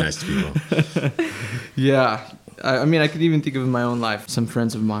and be nice to people. Yeah. I mean, I could even think of in my own life, some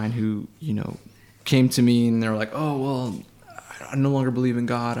friends of mine who, came to me and they were like, oh, well, I no longer believe in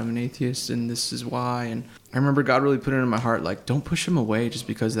God. I'm an atheist, and this is why. And I remember God really put it in my heart, like, don't push them away just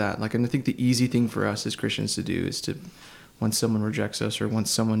because of that. Like, and I think the easy thing for us as Christians to do is to, once someone rejects us or once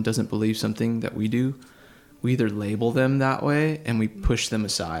someone doesn't believe something that we do, we either label them that way and we push them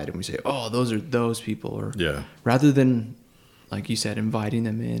aside and we say, oh, those are those people. Or rather than, like you said, inviting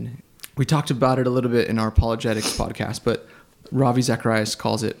them in. We talked about it a little bit in our apologetics podcast, but Ravi Zacharias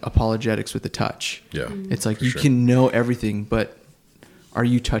calls it apologetics with a touch. Yeah. It's like you can know everything, but are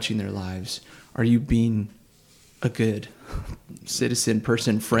you touching their lives? Are you being a good citizen,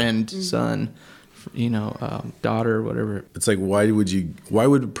 person, friend, son, daughter or whatever. It's like, why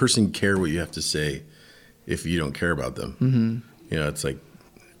would a person care what you have to say if you don't care about them? Mm-hmm. It's like,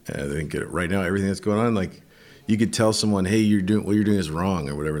 I think right now, everything that's going on, like, you could tell someone, hey, what you're doing is wrong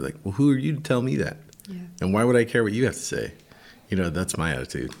or whatever. Like, well, who are you to tell me that? Yeah. And why would I care what you have to say? That's my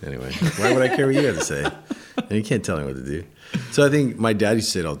attitude anyway. Why would I care what you have to say? And you can't tell me what to do. So I think my dad used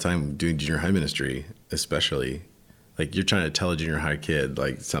to say it all the time, doing junior high ministry, especially, like, you're trying to tell a junior high kid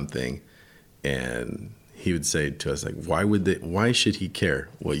like something, and he would say to us, like, why should he care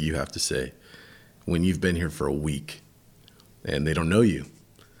what you have to say when you've been here for a week and they don't know you?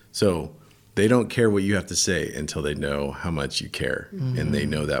 So they don't care what you have to say until they know how much you care. Mm-hmm. And they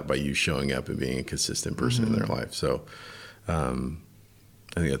know that by you showing up and being a consistent person in their life. So I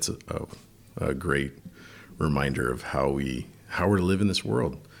think that's a great reminder of how we're to live in this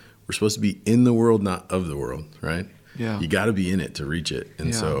world. We're supposed to be in the world, not of the world, right? Yeah. You got to be in it to reach it.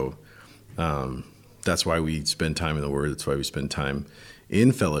 And so that's why we spend time in the Word. That's why we spend time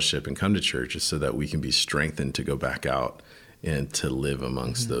in fellowship and come to church, is so that we can be strengthened to go back out and to live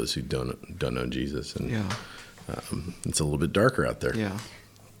amongst those who don't know Jesus. And it's a little bit darker out there. Yeah.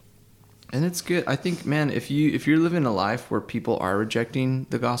 And it's good. I think, man, if you're living a life where people are rejecting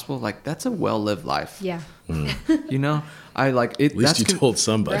the gospel, like, that's a well-lived life. Yeah. I like it. At least you told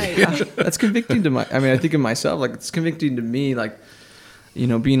somebody. Right. That's convicting to I think of myself, like, it's convicting to me, like,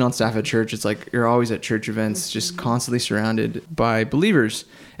 being on staff at church, it's like you're always at church events, just constantly surrounded by believers.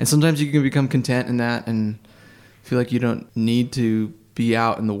 And sometimes you can become content in that and feel like you don't need to be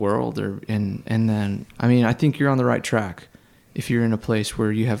out in the world and then, I think you're on the right track if you're in a place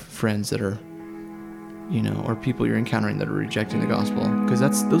where you have friends that are, or people you're encountering that are rejecting the gospel, because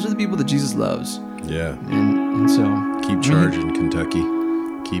those are the people that Jesus loves. Yeah. And so keep charging, Kentucky.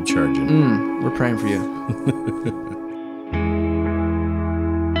 Keep charging. We're praying for you.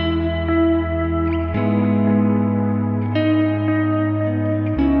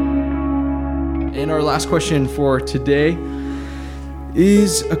 And our last question for today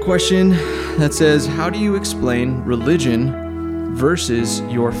is a question that says, how do you explain religion versus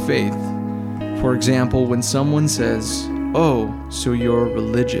your faith? For example, when someone says, oh, so you're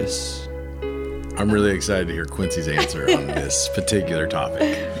religious. I'm really excited to hear Quincy's answer on this particular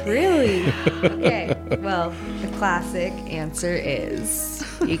topic. Really? Okay. Well, the classic answer is,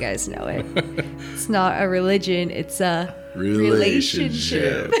 you guys know it. It's not a religion, it's a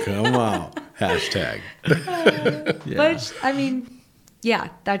relationship. Come on. Hashtag. But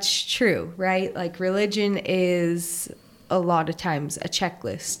that's true, right? Like, religion is a lot of times a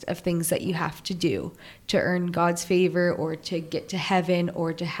checklist of things that you have to do to earn God's favor, or to get to heaven,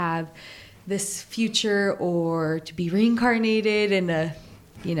 or to have this future, or to be reincarnated in a,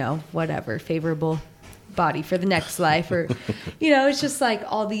 whatever, favorable body for the next life, or, it's just like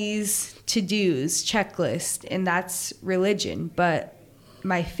all these to-dos, checklist, and that's religion. But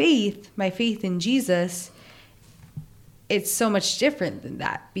my faith in Jesus, it's so much different than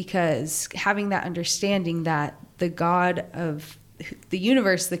that, because having that understanding that the God of the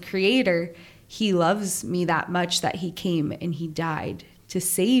universe, the creator, he loves me that much that he came and he died to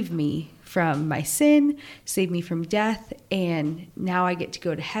save me from my sin, save me from death, and now I get to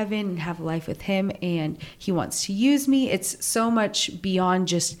go to heaven and have a life with him, and he wants to use me. It's so much beyond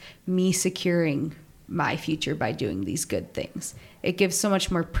just me securing my future by doing these good things. It gives so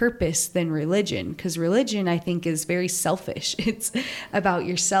much more purpose than religion, because religion, I think, is very selfish. It's about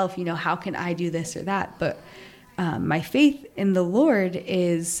yourself, how can I do this or that? But my faith in the Lord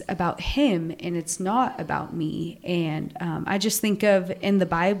is about him, and it's not about me. And I just think of in the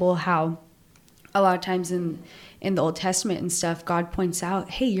Bible how a lot of times in the Old Testament and stuff, God points out,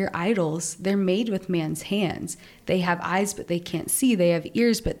 hey, your idols, they're made with man's hands. They have eyes, but they can't see. They have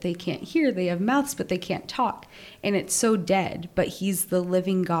ears, but they can't hear. They have mouths, but they can't talk. And it's so dead, but he's the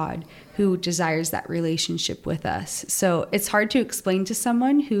living God who desires that relationship with us. So it's hard to explain to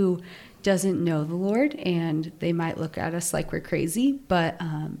someone who doesn't know the Lord, and they might look at us like we're crazy, but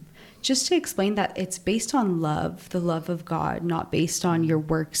just to explain that it's based on love, the love of God, not based on your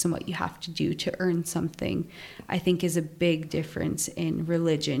works and what you have to do to earn something, I think is a big difference in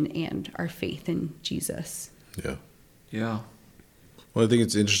religion and our faith in Jesus. Yeah. Yeah. Well, I think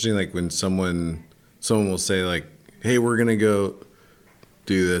it's interesting, like, when someone will say, like, hey, we're going to go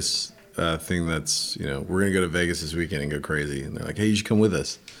do this thing that's, we're going to go to Vegas this weekend and go crazy. And they're like, hey, you should come with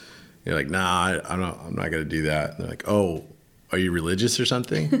us. You're like, nah, I'm not going to do that. And they're like, oh, are you religious or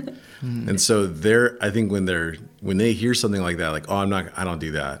something? And so I think when they hear something like that, like, oh, I don't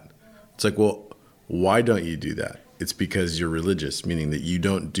do that. It's like, well, why don't you do that? It's because you're religious, meaning that you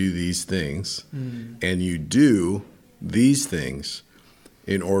don't do these things and you do these things.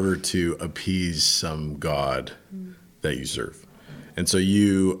 in order to appease some God that you serve. And so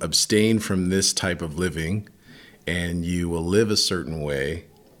you abstain from this type of living, and you will live a certain way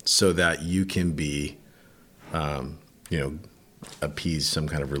so that you can be, appease some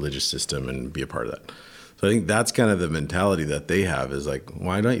kind of religious system and be a part of that. So I think that's kind of the mentality that they have, is like,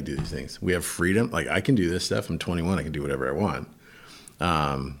 why don't you do these things? We have freedom. Like, I can do this stuff. I'm 21. I can do whatever I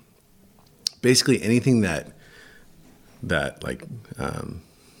want. Basically anything that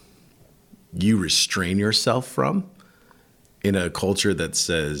you restrain yourself from in a culture that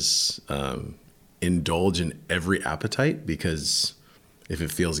says indulge in every appetite, because if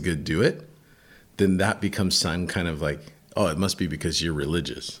it feels good, do it, then that becomes some kind of like, oh, it must be because you're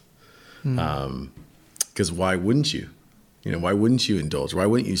religious. Because why wouldn't you? Why wouldn't you indulge? Why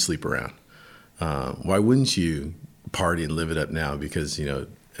wouldn't you sleep around? Why wouldn't you party and live it up now? Because,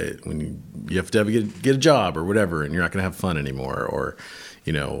 when you have to get a job or whatever, and you're not going to have fun anymore, or,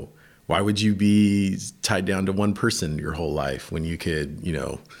 why would you be tied down to one person your whole life when you could,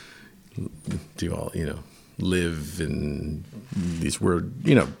 do all, live in these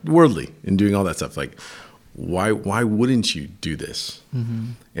worldly and doing all that stuff? Like, why wouldn't you do this?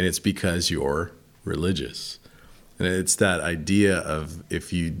 And it's because you're religious. And it's that idea of,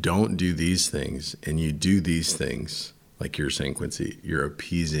 if you don't do these things and you do these things, like you're saying, Quincy, you're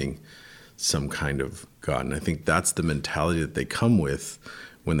appeasing some kind of God. And I think that's the mentality that they come with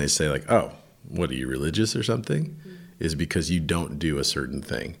when they say, like, oh, what, are you religious or something? Is because you don't do a certain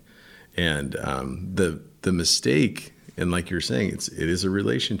thing. And the mistake, and like you're saying, it is a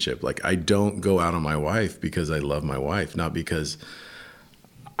relationship. Like, I don't go out on my wife because I love my wife, not because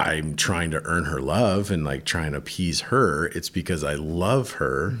I'm trying to earn her love and like trying to appease her. It's because I love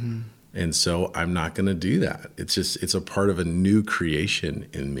her. And so I'm not going to do that. It's a part of a new creation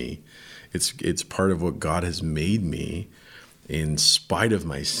in me. It's part of what God has made me in spite of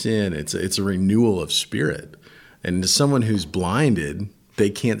my sin. It's a renewal of spirit. And to someone who's blinded, they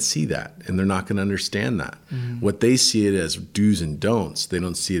can't see that, and they're not going to understand that. What they see it as do's and don'ts, they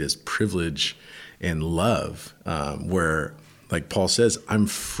don't see it as privilege and love, where, like Paul says, I'm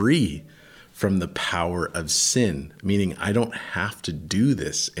free from the power of sin, meaning I don't have to do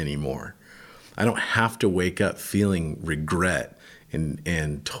this anymore. I don't have to wake up feeling regret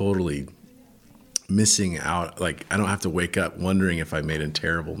and totally missing out. Like, I don't have to wake up wondering if I made a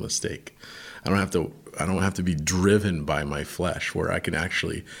terrible mistake. I don't have to be driven by my flesh, where I can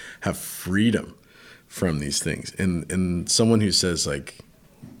actually have freedom from these things. And someone who says, like,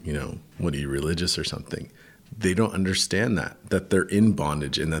 what, are you religious or something? They don't understand that they're in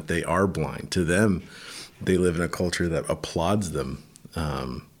bondage and that they are blind. To them, they live in a culture that applauds them,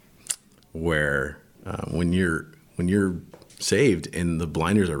 where when you're saved and the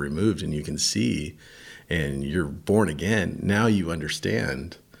blinders are removed and you can see and you're born again, now you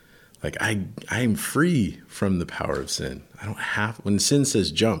understand, like, I'm free from the power of sin. I don't have, when sin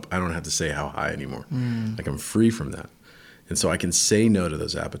says jump, I don't have to say how high anymore. Like, I'm free from that. And so I can say no to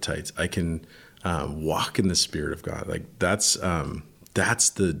those appetites. I can walk in the Spirit of God. Like, that's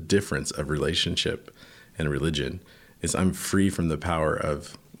the difference of relationship and religion, is I'm free from the power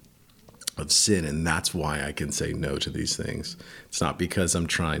of sin. And that's why I can say no to these things. It's not because I'm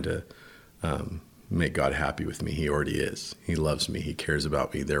trying to make God happy with me. He already is. He loves me. He cares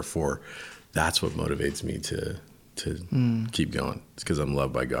about me. Therefore, that's what motivates me to keep going. It's because I'm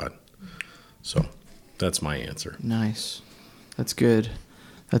loved by God. So that's my answer. Nice. That's good.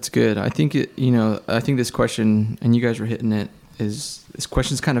 That's good. I think I think this question, and you guys were hitting it, is this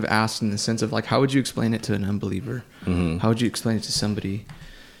question's kind of asked in the sense of, like, how would you explain it to an unbeliever? How would you explain it to somebody,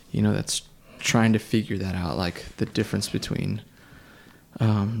 that's trying to figure that out, like the difference between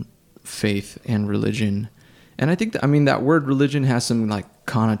faith and religion? And I think that word religion has some, like,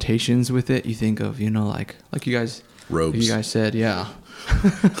 connotations with it. You think of, like you guys, robes. You guys said, yeah,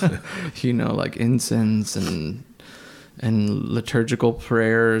 like incense and liturgical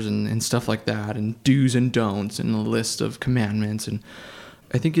prayers and stuff like that, and do's and don'ts and a list of commandments. And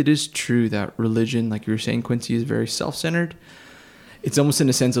I think it is true that religion, like you were saying, Quincy, is very self-centered. It's almost in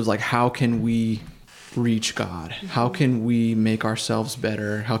a sense of, like, how can we reach God? How can we make ourselves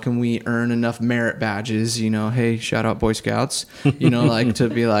better? How can we earn enough merit badges? Hey, shout out Boy Scouts, like, to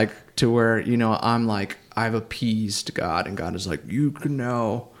be like, to where, I'm like, I've appeased God, and God is like, you can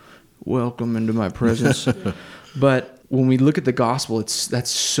now welcome into my presence. But when we look at the gospel, that's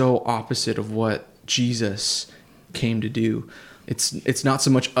so opposite of what Jesus came to do. It's not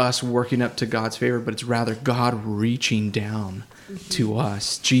so much us working up to God's favor, but it's rather God reaching down to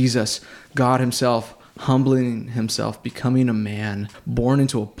us. Jesus, God himself, humbling himself, becoming a man, born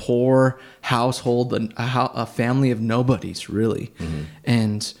into a poor household, a family of nobodies, really,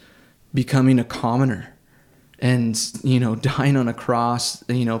 and becoming a commoner, and, dying on a cross,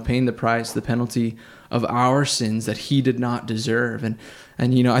 paying the price, the penalty of our sins that he did not deserve. And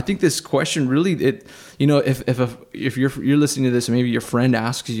I think this question really, if you're listening to this, and maybe your friend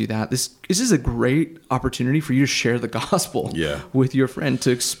asks you that, this is a great opportunity for you to share the gospel with your friend, to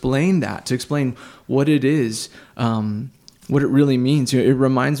explain what it is, what it really means. It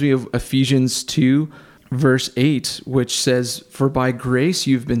reminds me of Ephesians 2, verse 8, which says, "For by grace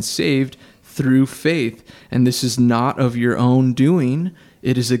you've been saved through faith, and this is not of your own doing;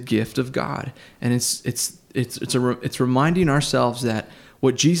 it is a gift of God." And it's reminding ourselves that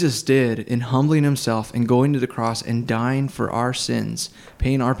what Jesus did in humbling himself and going to the cross and dying for our sins,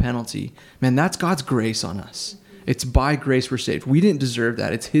 paying our penalty, man, that's God's grace on us. It's by grace we're saved. We didn't deserve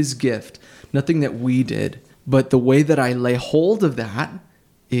that. It's his gift, nothing that we did. But the way that I lay hold of that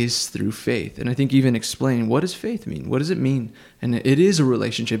is through faith. And I think even explaining, what does faith mean? What does it mean? And it is a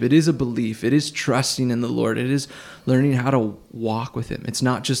relationship. It is a belief. It is trusting in the Lord. It is learning how to walk with him. It's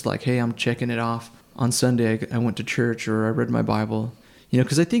not just like, hey, I'm checking it off. On Sunday, I went to church, or I read my Bible.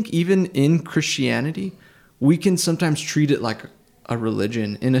 Because I think even in Christianity, we can sometimes treat it like a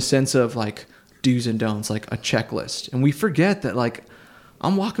religion, in a sense of like do's and don'ts, like a checklist. And we forget that, like,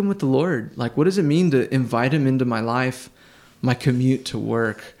 I'm walking with the Lord. Like, what does it mean to invite him into my life, my commute to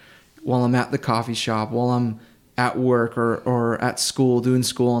work, while I'm at the coffee shop, while I'm at work or at school, doing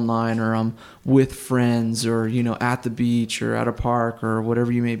school online, or I'm with friends, or, at the beach or at a park or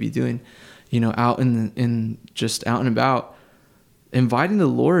whatever you may be doing, out in just out and about, inviting the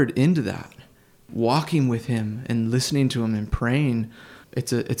Lord into that, walking with him and listening to him and praying.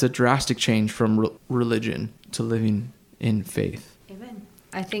 It's a drastic change from religion to living in faith. Amen.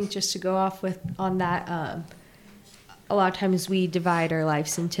 I think just to go off on that, a lot of times we divide our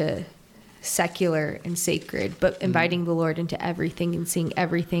lives into secular and sacred, but inviting the Lord into everything and seeing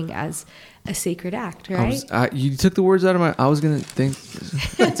everything as a sacred act, right? You took the words out of I was going to think.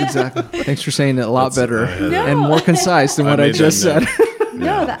 That's exactly. Thanks for saying it a lot better and more concise than what I just said.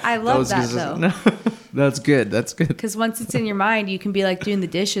 I love that though. No, that's good. That's good. Because once it's in your mind, you can be like doing the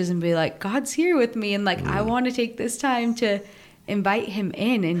dishes and be like, God's here with me. And like, I want to take this time to invite him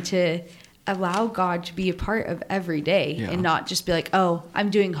in and to allow God to be a part of every day and not just be like, oh,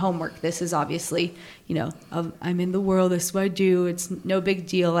 I'm doing homework. This is obviously, I'm in the world. This is what I do. It's no big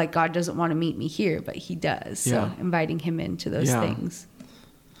deal. Like, God doesn't want to meet me here, but he does. So inviting him into those things.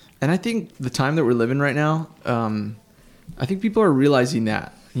 And I think the time that we're living right now, I think people are realizing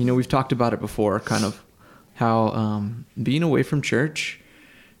that. We've talked about it before, kind of how being away from church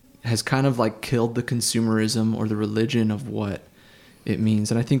has kind of like killed the consumerism or the religion of what it means.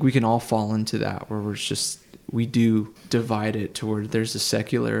 And I think we can all fall into that, where we do divide it to where there's the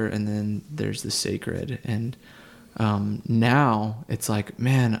secular and then there's the sacred. And now it's like,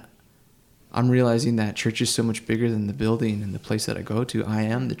 man, I'm realizing that church is so much bigger than the building and the place that I go to. I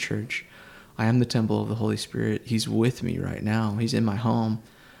am the church. I am the temple of the Holy Spirit. He's with me right now. He's in my home,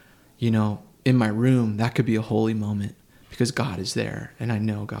 in my room. That could be a holy moment because God is there and I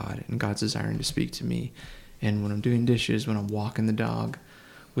know God and God's desiring to speak to me. And when I'm doing dishes, when I'm walking the dog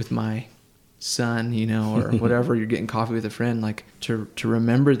with my son, or whatever, you're getting coffee with a friend, like to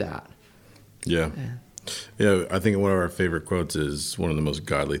remember that. Yeah. I think one of our favorite quotes is, one of the most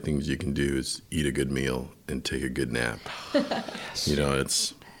godly things you can do is eat a good meal and take a good nap. Yes.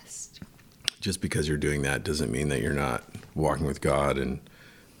 It's just because you're doing that doesn't mean that you're not walking with God and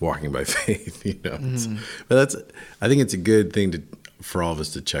walking by faith, But I think it's a good thing for all of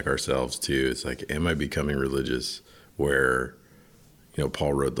us to check ourselves too. It's like, am I becoming religious? Where,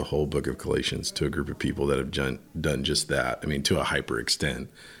 Paul wrote the whole book of Galatians to a group of people that have done just that. I mean, to a hyper extent,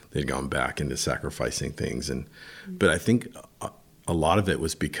 they'd gone back into sacrificing things. But I think a lot of it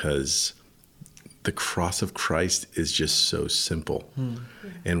was because the cross of Christ is just so simple.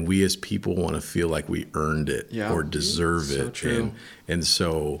 And we as people want to feel like we earned it or deserve it. So true. And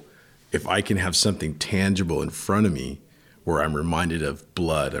so if I can have something tangible in front of me where I'm reminded of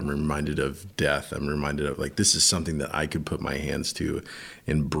blood, I'm reminded of death, I'm reminded of, like, this is something that I could put my hands to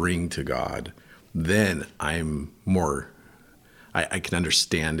and bring to God, then I'm more, I can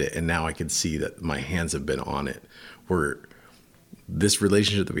understand it. And now I can see that my hands have been on it. Where this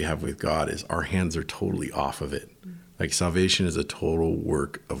relationship that we have with God is our hands are totally off of it. Like, salvation is a total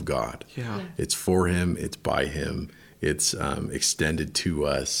work of God. Yeah. It's for him. It's by him. It's extended to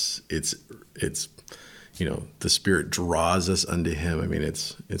us. It's the Spirit draws us unto him. I mean,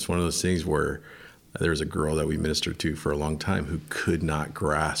 it's one of those things where there's a girl that we ministered to for a long time who could not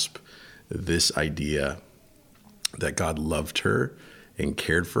grasp this idea that God loved her and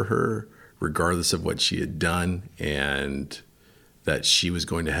cared for her regardless of what she had done, and that she was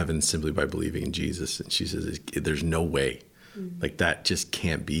going to heaven simply by believing in Jesus. And she says, there's no way. Like, that just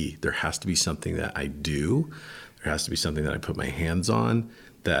can't be. There has to be something that I do. There has to be something that I put my hands on,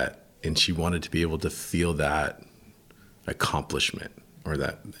 and she wanted to be able to feel that accomplishment, or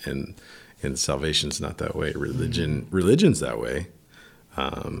that, and salvation's not that way. Religion's that way.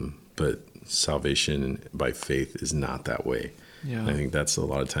 But salvation by faith is not that way. Yeah. And I think that's a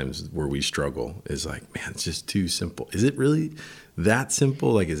lot of times where we struggle, is like, man, it's just too simple. Is it really that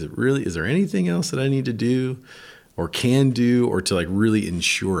simple? Like, is there anything else that I need to do or can do, or to like really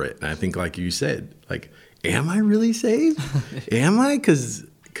ensure it? And I think, like you said, like, am I really saved? Am I?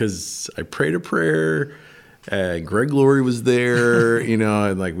 Because I prayed a prayer, Greg Laurie was there,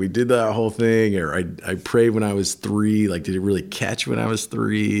 and like we did that whole thing, or I prayed when I was 3. Like, did it really catch when I was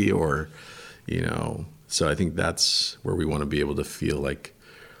 3? Or, so I think that's where we want to be able to feel like,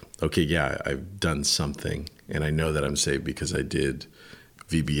 okay, yeah, I've done something, and I know that I'm saved because I did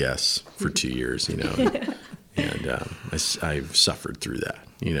VBS for 2 years, and I've suffered through that,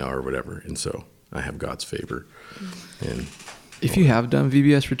 or whatever. And so I have God's favor. And if you have done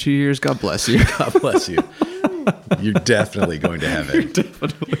VBS for 2 years, God bless you. God bless you. You're definitely going to heaven.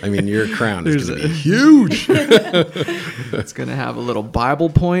 I mean, your crown is going to be huge. It's going to have a little Bible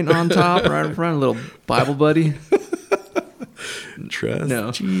point on top, right in front, a little Bible buddy.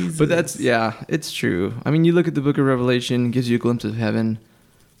 Trust Jesus. But it's true. I mean, you look at the book of Revelation, gives you a glimpse of heaven.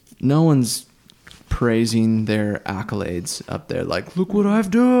 No one's praising their accolades up there, like, look what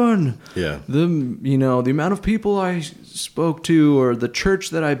I've done. Yeah. The amount of people I spoke to, or the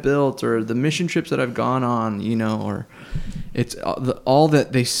church that I built, or the mission trips that I've gone on, or it's all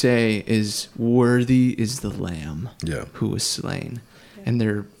that they say is, worthy is the Lamb who was slain. And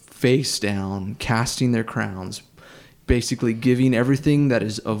they're face down, casting their crowns, basically giving everything that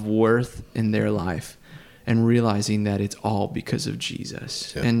is of worth in their life, and realizing that it's all because of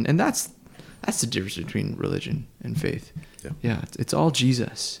Jesus. Yeah. And that's the difference between religion and faith. Yeah, it's all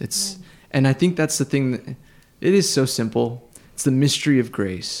Jesus. And I think that's the thing, that it is so simple. It's the mystery of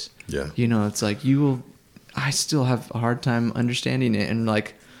grace. Yeah. It's like, I still have a hard time understanding it. And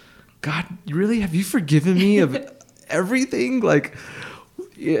like, God, really, have you forgiven me of everything? Like,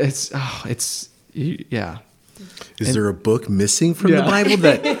 yeah. Is there a book missing from the Bible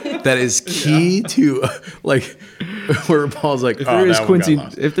that is key to, like, where Paul's like, if there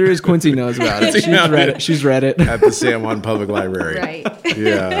is, Quincy knows about it. She's read it at the San Juan Public Library. Right.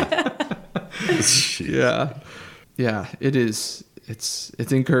 Yeah. Yeah. It is. It's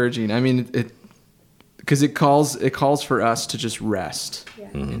encouraging. I mean, because it calls for us to just rest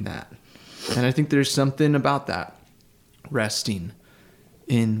in that, and I think there's something about that, resting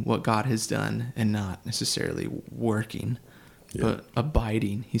in what God has done, and not necessarily working, but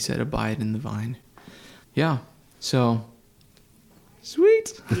abiding. He said, abide in the vine. Yeah. So,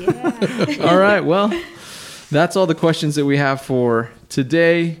 sweet. Yeah. All right. Well, that's all the questions that we have for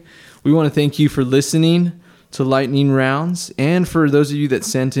today. We want to thank you for listening to Lightning Rounds. And for those of you that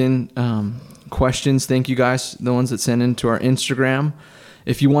sent in questions, thank you guys, the ones that sent in to our Instagram.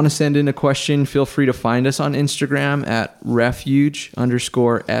 If you want to send in a question, feel free to find us on Instagram at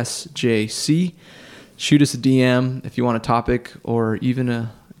refuge_SJC. Shoot us a DM if you want a topic or even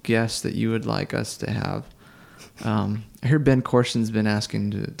a guest that you would like us to have. I hear Ben Corson's been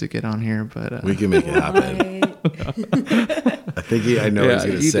asking to get on here, but we can make it happen. I think I know what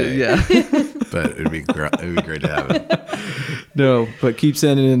he's going to say. But it'd be great to have him. No, but keep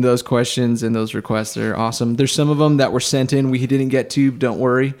sending in those questions and those requests. They're awesome. There's some of them that were sent in we didn't get to. Don't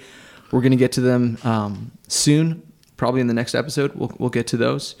worry, we're going to get to them soon. Probably in the next episode, we'll get to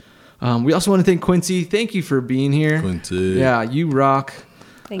those. We also want to thank Quincy. Thank you for being here. Quincy. Yeah, you rock.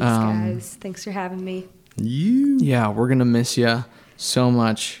 Thanks, guys. Thanks for having me. Yeah, we're going to miss you so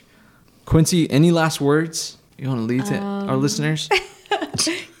much. Quincy, any last words you want to leave to our listeners?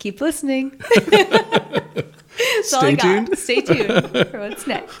 Keep listening. Stay tuned. Stay tuned for what's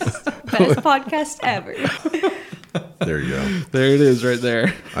next. Best podcast ever. There you go. There it is right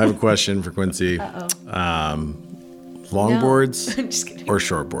there. I have a question for Quincy. Longboards I'm just kidding. or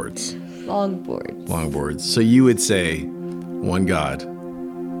shortboards? Longboards. Longboards. So you would say one God,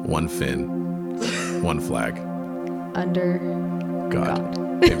 one fin, one flag. Under God.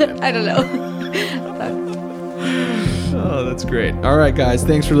 Amen. I don't know. Oh, that's great. All right, guys.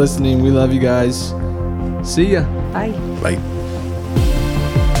 Thanks for listening. We love you guys. See ya. Bye. Bye.